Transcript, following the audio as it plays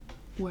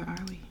Where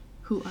are we?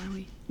 Who are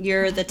we?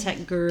 You're the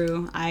tech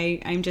guru.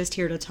 I'm just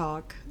here to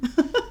talk.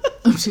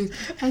 I'm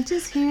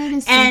just here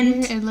to sit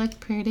here and look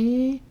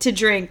pretty. To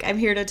drink. I'm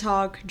here to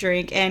talk,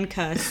 drink, and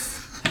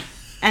cuss.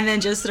 And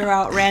then just throw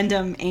out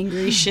random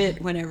angry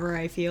shit whenever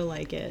I feel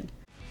like it.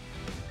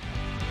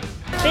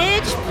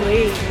 Bitch,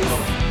 please.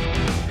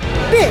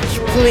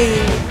 Bitch,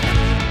 please.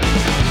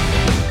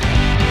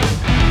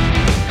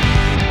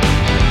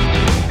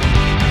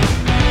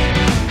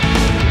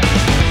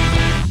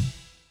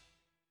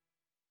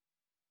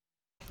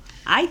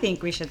 I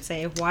think we should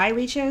say why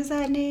we chose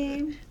that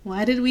name.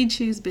 Why did we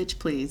choose Bitch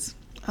Please?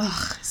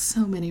 Ugh,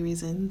 so many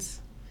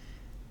reasons.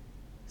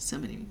 So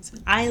many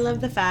reasons. I love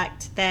the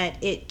fact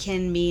that it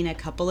can mean a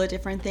couple of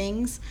different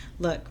things.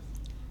 Look,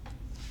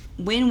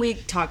 when we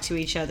talk to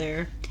each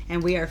other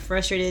and we are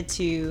frustrated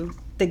to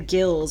the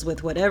gills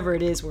with whatever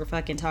it is we're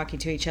fucking talking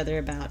to each other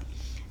about,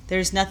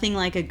 there's nothing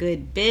like a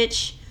good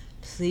bitch,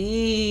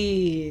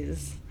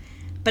 please.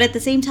 But at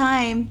the same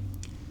time,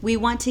 we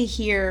want to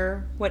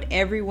hear what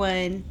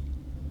everyone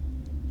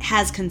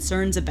has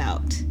concerns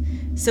about.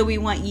 So we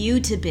want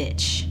you to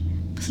bitch.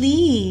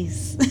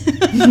 Please.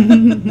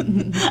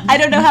 I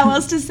don't know how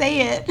else to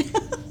say it.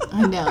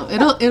 I know.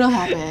 It'll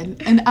happen.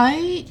 And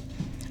I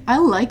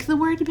like the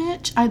word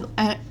bitch.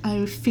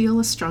 I feel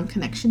a strong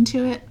connection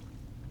to it.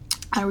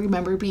 I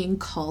remember being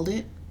called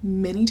it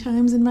many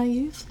times in my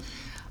youth.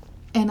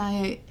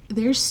 And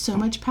there's so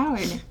much power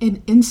in it.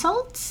 In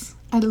insults,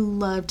 I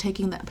love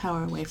taking that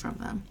power away from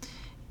them.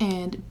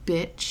 And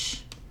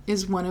bitch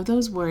is one of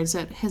those words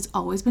that has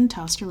always been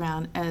tossed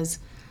around as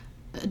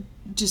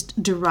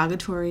just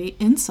derogatory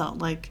insult.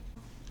 Like,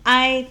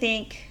 I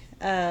think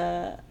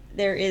there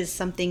is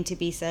something to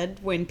be said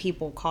when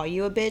people call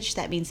you a bitch.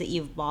 That means that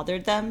you've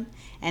bothered them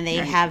and they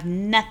have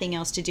nothing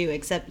else to do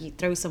except you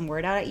throw some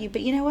word out at you.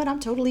 But you know what? I'm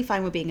totally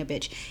fine with being a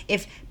bitch.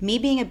 If me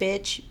being a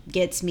bitch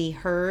gets me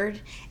heard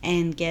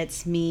and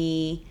gets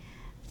me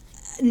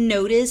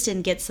noticed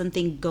and gets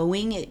something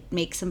going, it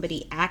makes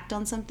somebody act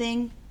on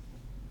something,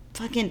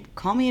 fucking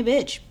call me a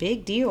bitch.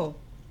 Big deal.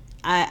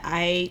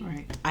 I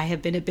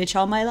have been a bitch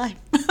all my life.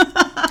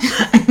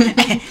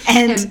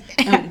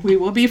 and we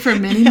will be for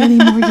many, many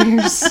more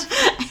years.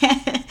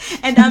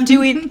 and I'm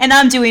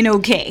doing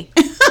okay.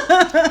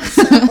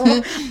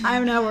 So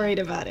I'm not worried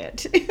about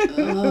it.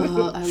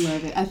 Oh, I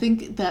love it. I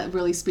think that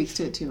really speaks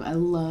to it too. I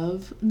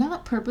love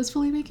not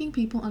purposefully making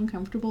people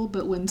uncomfortable,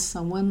 but when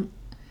someone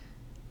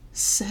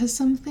says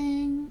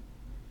something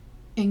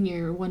and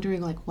you're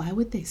wondering, like, why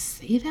would they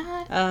say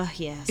that?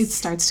 Yes. It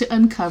starts to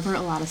uncover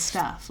a lot of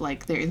stuff,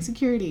 like their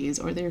insecurities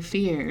or their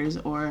fears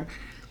or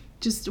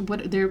just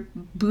what their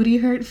booty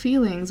hurt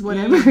feelings,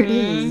 whatever it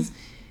is.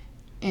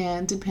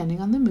 And depending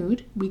on the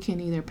mood, we can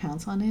either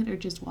pounce on it or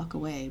just walk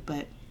away.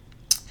 But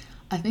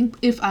I think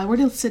if I were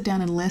to sit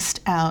down and list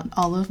out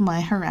all of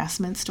my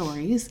harassment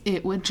stories,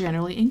 it would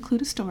generally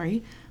include a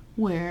story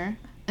where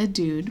a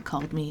dude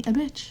called me a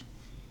bitch.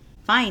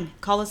 Fine,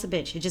 call us a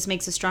bitch. It just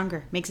makes us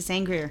stronger, makes us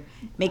angrier,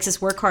 makes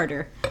us work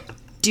harder.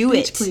 Do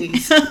bitch, it.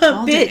 Please.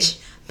 Bitch,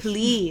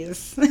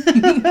 please.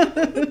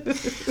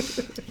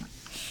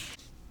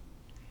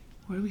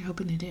 What are we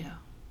hoping to do?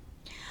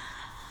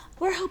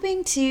 We're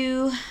hoping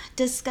to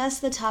discuss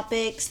the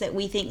topics that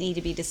we think need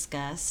to be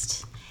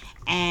discussed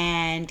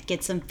and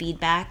get some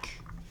feedback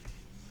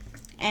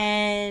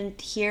and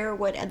hear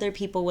what other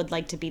people would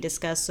like to be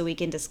discussed so we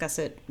can discuss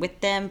it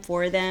with them,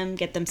 for them,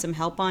 get them some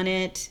help on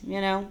it.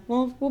 You know,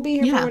 we'll be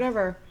here for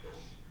whatever.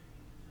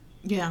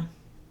 Yeah.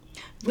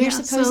 We're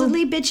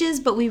supposedly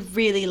bitches, but we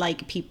really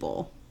like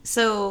people.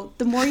 So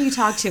the more you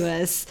talk to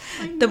us,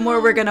 the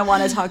more we're going to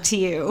want to talk to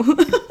you.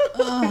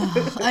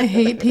 Oh, I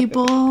hate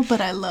people,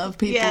 but I love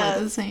people at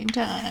the same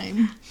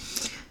time.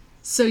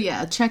 So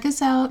yeah, check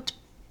us out,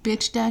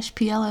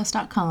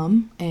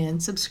 bitch-pls.com,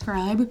 and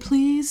subscribe,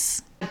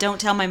 please.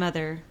 Don't tell my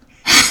mother.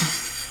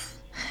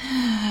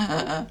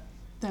 That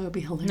would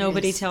be hilarious.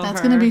 Nobody tell her. That's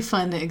going to be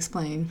fun to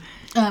explain.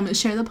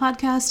 Share the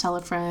podcast, tell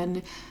a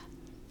friend,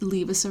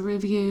 leave us a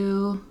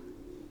review.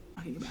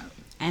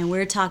 And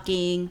we're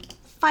talking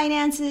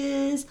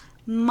finances,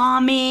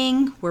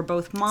 momming. We're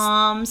both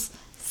moms.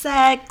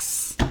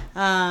 Sex.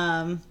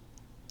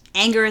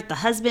 Anger at the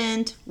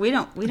husband. We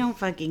don't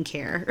fucking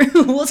care.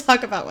 We'll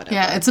talk about whatever.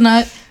 Yeah, it's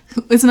not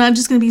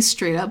just going to be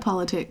straight up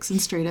politics and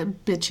straight up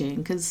bitching,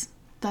 because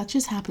that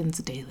just happens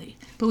daily.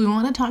 But we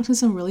want to talk to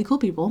some really cool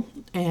people,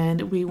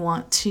 and we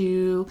want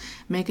to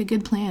make a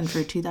good plan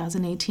for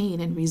 2018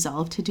 and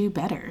resolve to do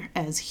better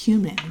as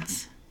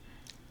humans.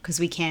 Because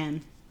we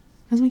can.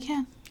 Because we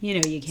can. You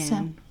know you can.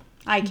 So,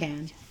 I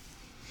can.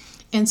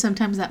 And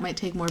sometimes that might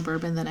take more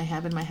bourbon than I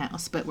have in my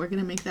house, but we're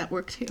going to make that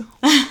work too.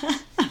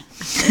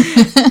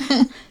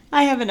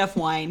 I have enough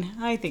wine.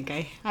 I think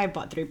I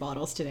bought 3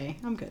 bottles today.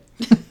 I'm good.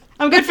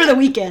 I'm good for the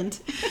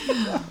weekend.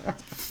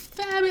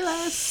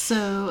 Fabulous.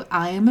 So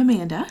I am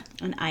Amanda.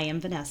 And I am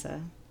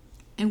Vanessa.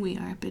 And we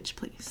are Bitch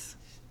Please.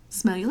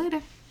 Smell you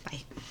later.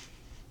 Bye.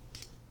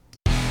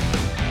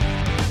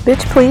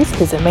 Bitch Please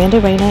is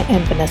Amanda Reyna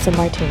and Vanessa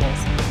Martinez.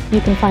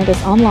 You can find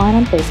us online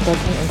on Facebook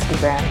and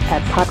Instagram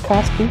at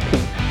Podcast BP.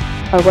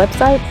 Our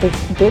website is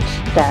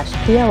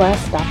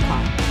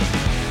bitch-pls.com.